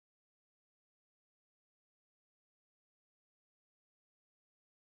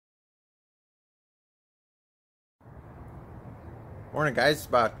Morning guys, it's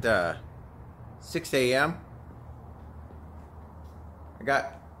about 6 a.m. I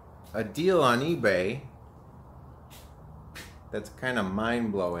got a deal on eBay that's kind of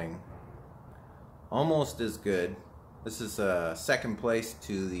mind-blowing. Almost as good. This is second place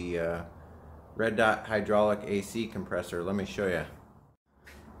to the red dot hydraulic AC compressor. Let me show you.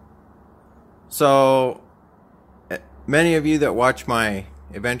 So many of you that watch my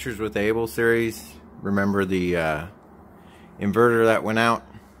Adventures with Abel series remember the inverter that went out,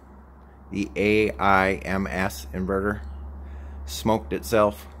 the AIMS inverter, smoked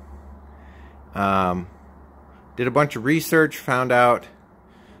itself. Did a bunch of research, found out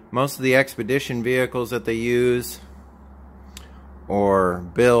most of the expedition vehicles that they use or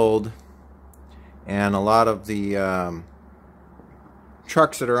build, and a lot of the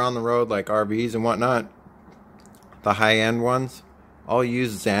trucks that are on the road like RVs and whatnot, the high-end ones, all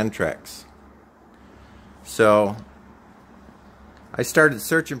use Xantrex. So I started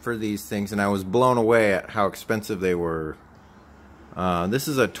searching for these things and I was blown away at how expensive they were. This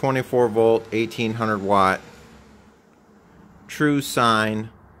is a 24 volt 1800 watt true sine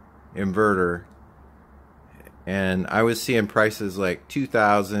inverter, and I was seeing prices like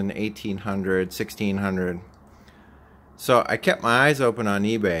 2,000, 1,800, 1,600. So I kept my eyes open on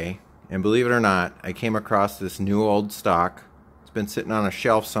eBay, and believe it or not, I came across this new old stock. It's been sitting on a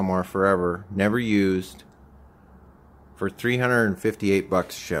shelf somewhere forever, never used, for 358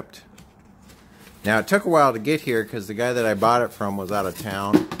 bucks shipped. Now it took a while to get here because the guy that I bought it from was out of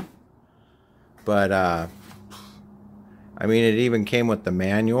town, but I mean, it even came with the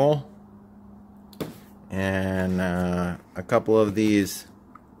manual and a couple of these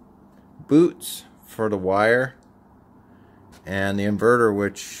boots for the wire and the inverter,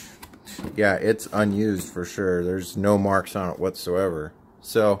 which, yeah, it's unused for sure. There's no marks on it whatsoever.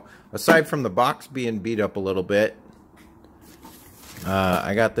 So aside from the box being beat up a little bit,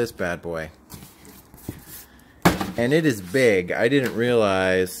 I got this bad boy, and it is big. I didn't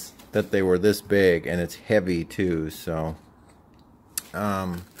realize that they were this big, and it's heavy too. So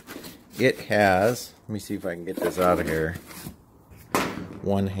it has, let me see if I can get this out of here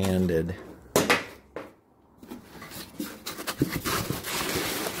one-handed.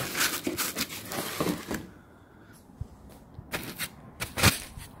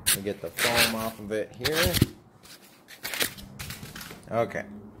 Let me get the foam off of it here. Okay.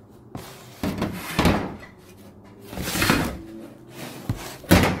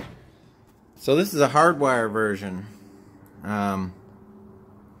 So this is a hardwire version.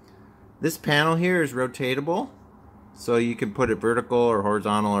 This panel here is rotatable, so you can put it vertical or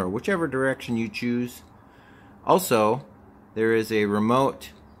horizontal or whichever direction you choose. Also, there is a remote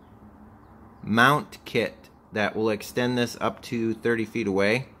mount kit that will extend this up to 30 feet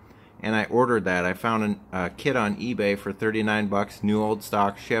away. And I ordered that. I found a kit on eBay for 39 bucks, new old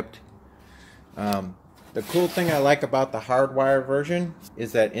stock, shipped. The cool thing I like about the hardwire version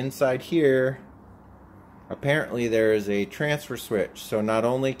is that inside here, apparently there is a transfer switch. So not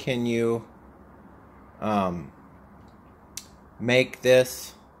only can you make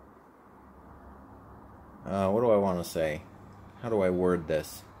this, what do I want to say? How do I word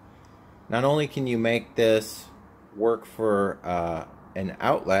this? Not only can you make this work for an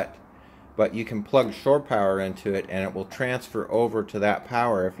outlet, but you can plug shore power into it and it will transfer over to that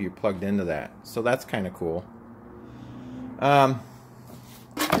power if you're plugged into that. So that's kind of cool. I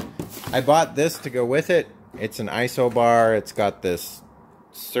bought this to go with it. It's an Isobar. It's got this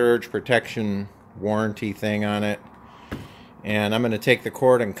surge protection warranty thing on it. And I'm going to take the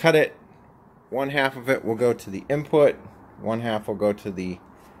cord and cut it. One half of it will go to the input. One half will go to the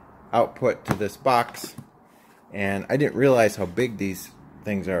output to this box. And I didn't realize how big these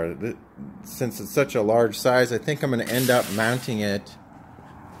things are. Since it's such a large size, I think I'm going to end up mounting it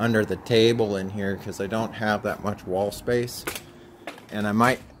under the table in here because I don't have that much wall space, and I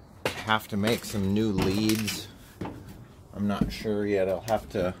might have to make some new leads. I'm not sure yet.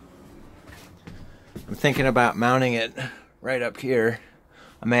 I'm thinking about mounting it right up here.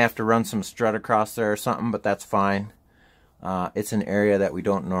 I may have to run some strut across there or something, but that's fine. It's an area that we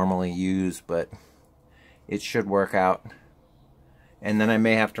don't normally use, but it should work out. And then I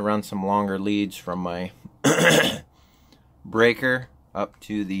may have to run some longer leads from my breaker up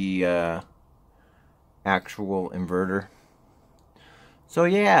to the actual inverter. So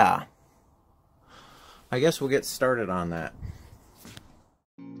yeah, I guess we'll get started on that.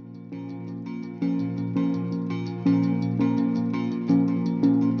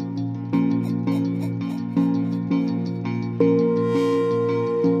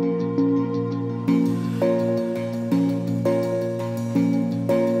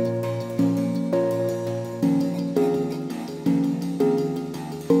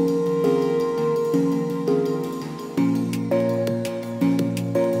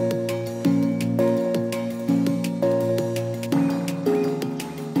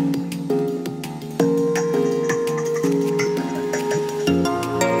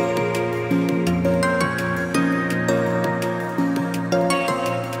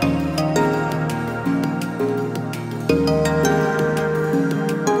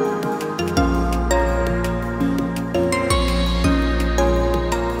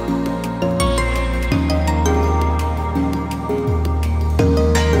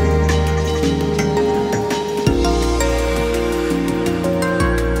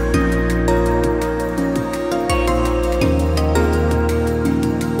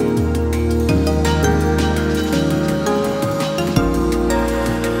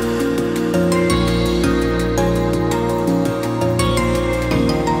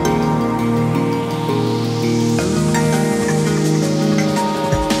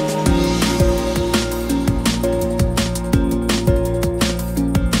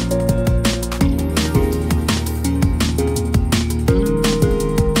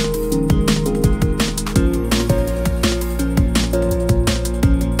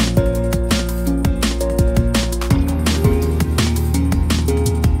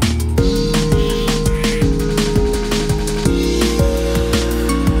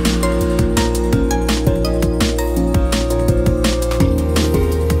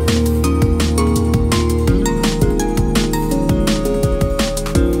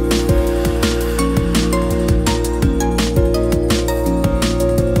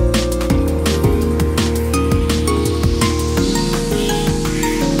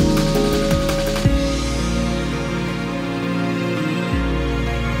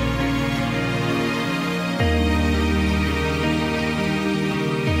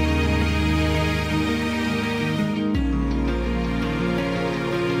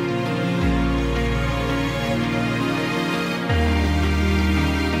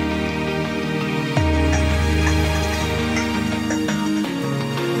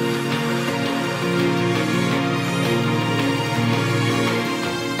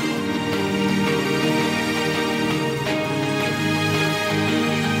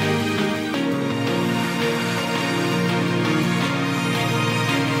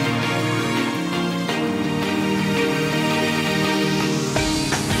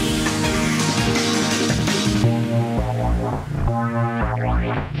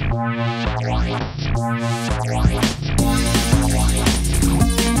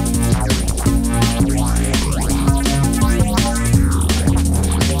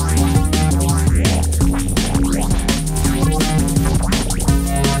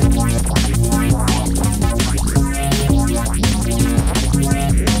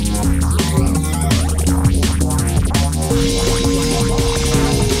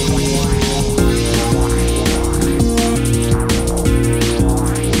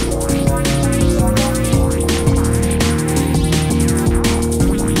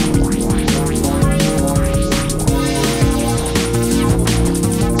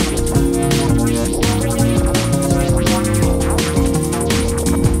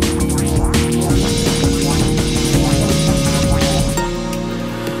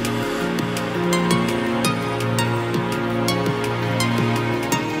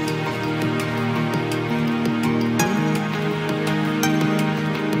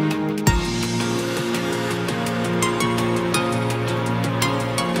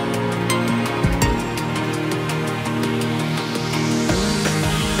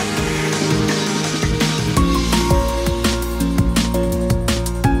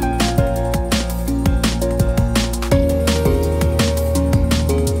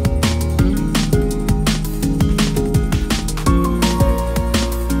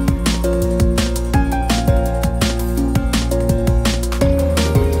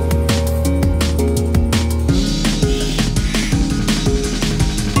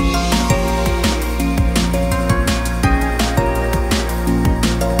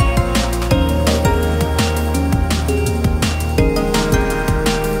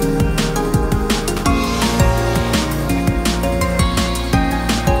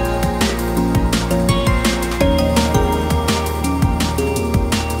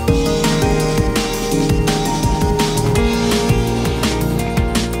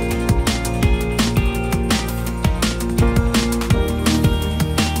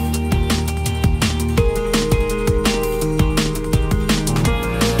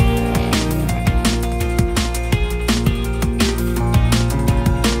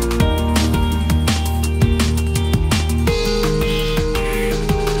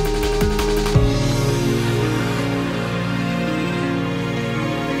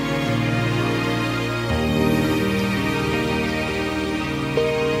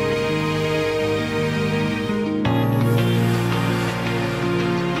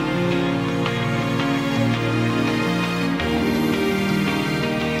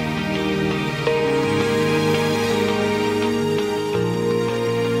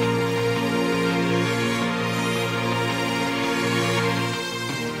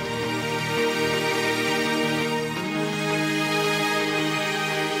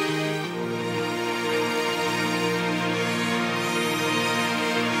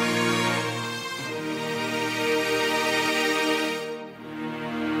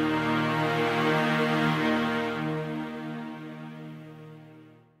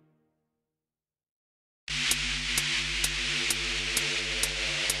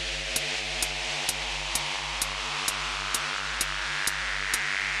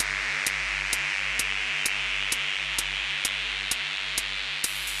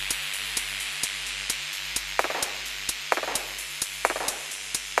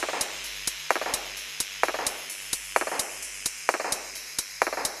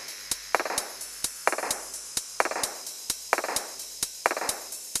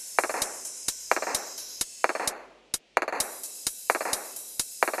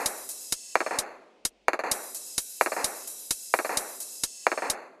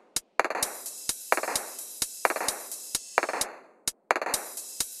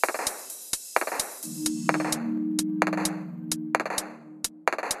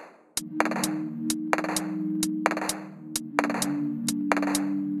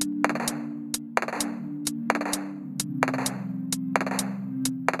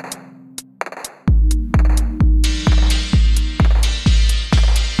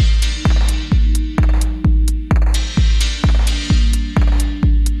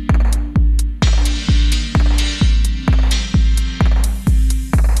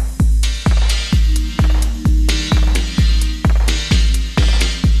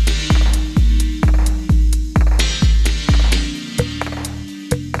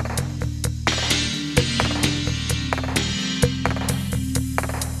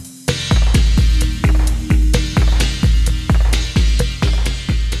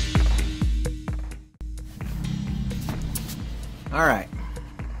 Alright,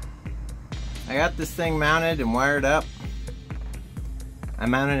 I got this thing mounted and wired up. I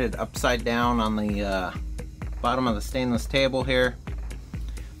mounted it upside down on the bottom of the stainless table here.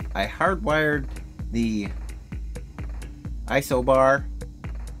 I hardwired the Isobar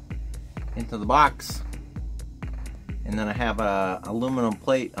into the box, and then I have a aluminum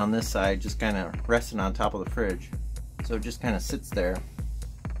plate on this side just kind of resting on top of the fridge, so it just kind of sits there.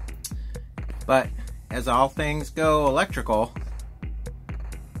 But as all things go electrical,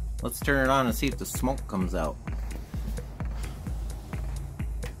 let's turn it on and see if the smoke comes out.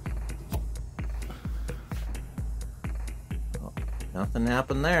 Oh, nothing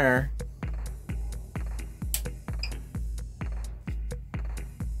happened there.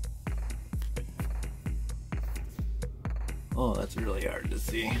 Oh, that's really hard to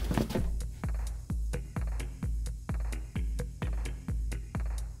see.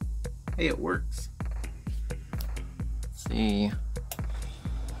 Hey, it works. Let's see.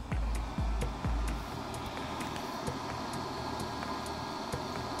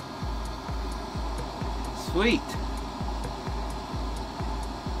 Sweet.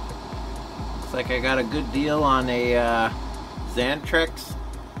 Looks like I got a good deal on a Xantrex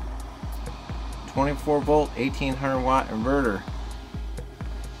 24 volt 1800 watt inverter.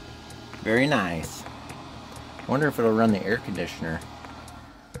 Very nice. Wonder if it'll run the air conditioner.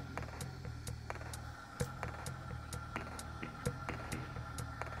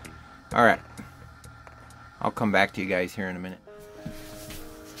 Alright, I'll come back to you guys here in a minute.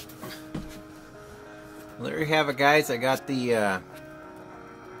 Well, there you have it, guys. I got the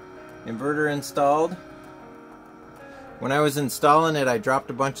inverter installed. When I was installing it, I dropped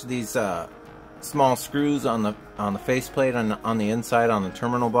a bunch of these small screws on the faceplate on the inside on the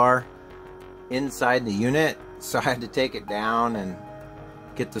terminal bar inside the unit, so I had to take it down and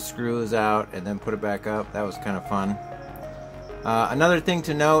get the screws out and then put it back up. That was kind of fun. Another thing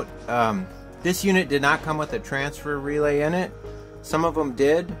to note, this unit did not come with a transfer relay in it. Some of them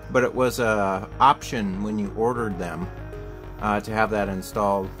did, but it was an option when you ordered them to have that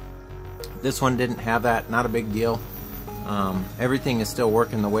installed. This one didn't have that. Not a big deal. Everything is still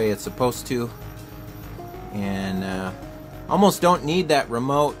working the way it's supposed to, and almost don't need that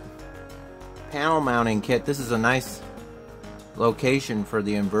remote panel mounting kit. This is a nice location for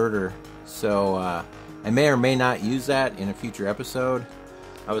the inverter, so I may or may not use that in a future episode.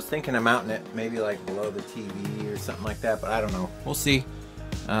 I was thinking of mounting it maybe like below the TV or something like that, but I don't know. We'll see.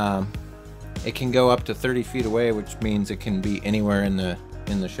 It can go up to 30 feet away, which means it can be anywhere in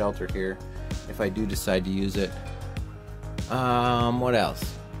the shelter here if I do decide to use it. What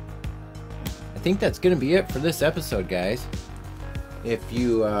else? I think that's gonna be it for this episode, guys. If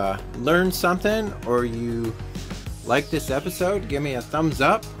you learned something or you like this episode, give me a thumbs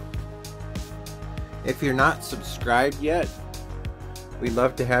up. If you're not subscribed yet, we'd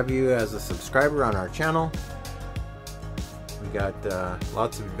love to have you as a subscriber on our channel. We got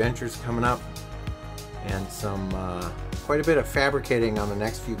lots of adventures coming up and some quite a bit of fabricating on the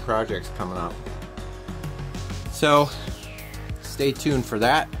next few projects coming up. So stay tuned for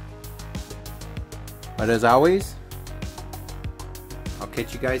that. But as always, I'll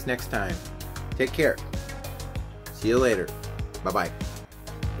catch you guys next time. Take care. See you later. Bye-bye.